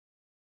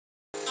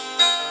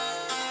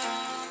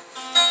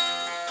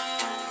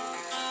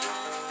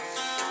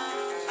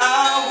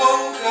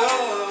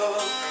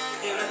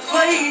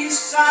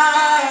place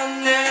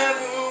I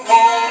never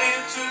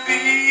wanted to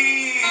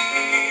be.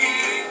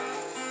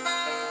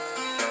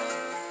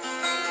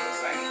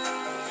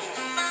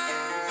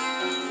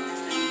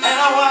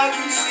 Now I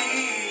can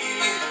see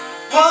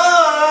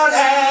what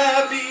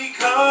had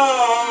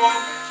become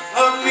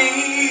of me.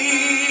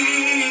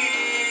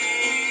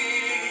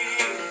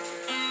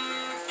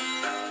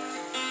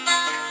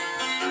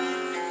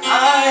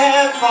 I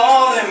had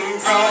fallen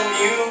from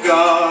you,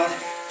 God.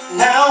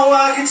 Now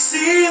I can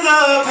see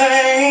the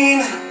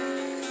pain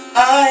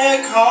I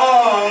had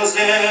caused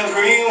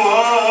everyone.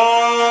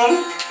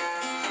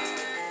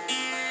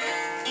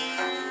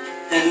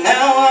 And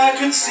now I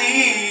could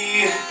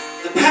see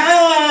the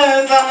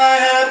path I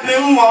had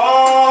been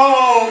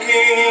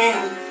walking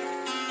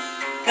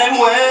and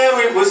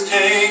where it was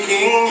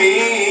taking me.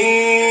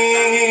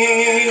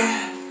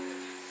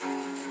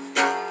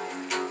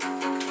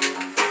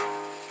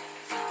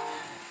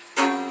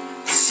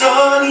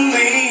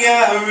 Suddenly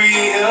I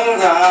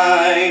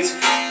realized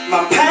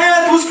my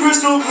path was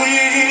crystal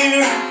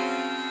clear,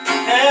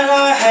 and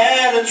I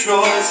had a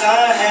choice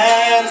I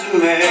had to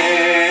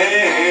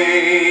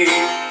make.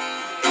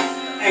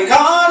 And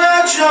God,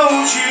 I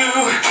chose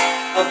you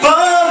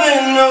above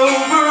and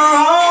over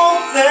all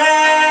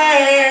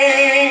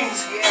things,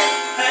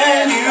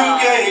 and you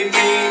gave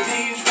me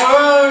these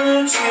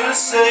words to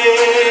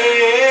say.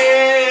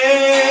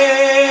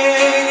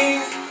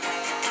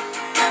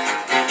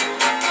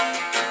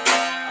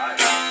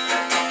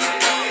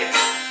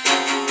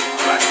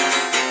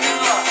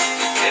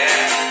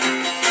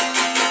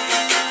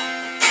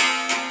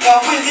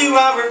 God, with you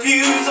I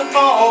refuse to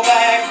fall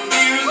back,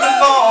 refuse to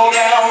fall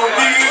down,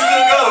 refuse to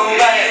go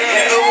back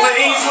to the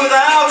ways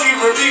without you,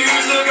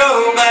 refuse to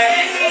go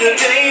back to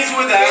days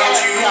without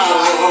you,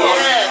 Lord.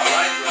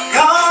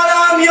 God,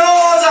 I'm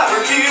yours,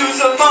 I refuse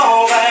to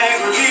fall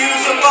back,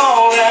 refuse to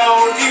fall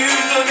down,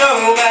 refuse to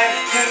go back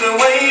to the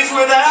ways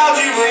without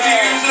you,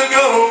 refuse to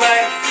go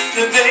back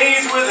to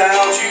days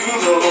without you,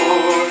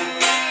 Lord.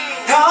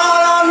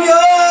 God, I'm yours.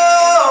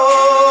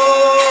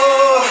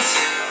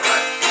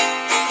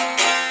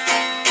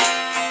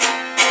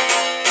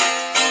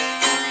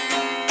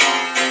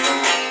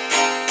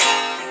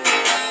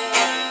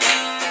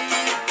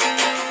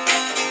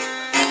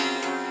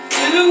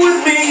 Do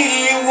with me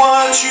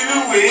what you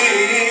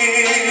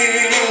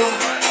will.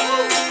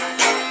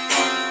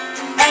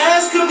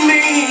 Ask of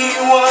me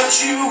what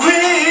you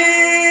will.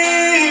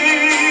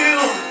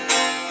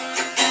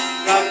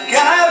 Now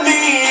guide me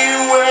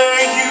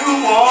where you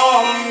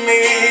want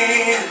me.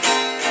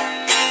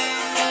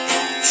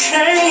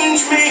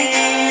 Change me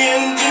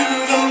into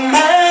the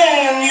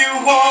man you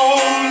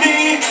want me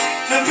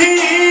to be.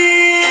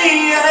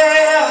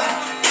 Yeah,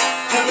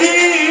 to be.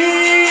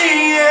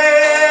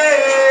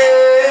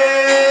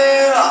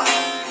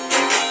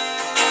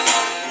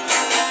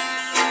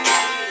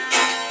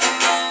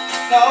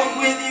 God,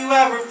 with you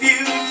I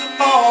refuse to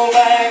fall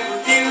back,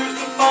 refuse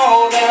to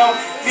fall down,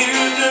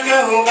 refuse to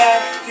go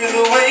back to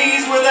the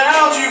ways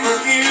without you,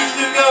 refuse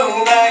to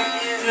go back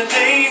to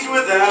days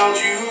without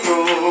you,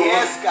 Lord.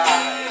 Yes, God.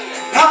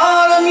 God,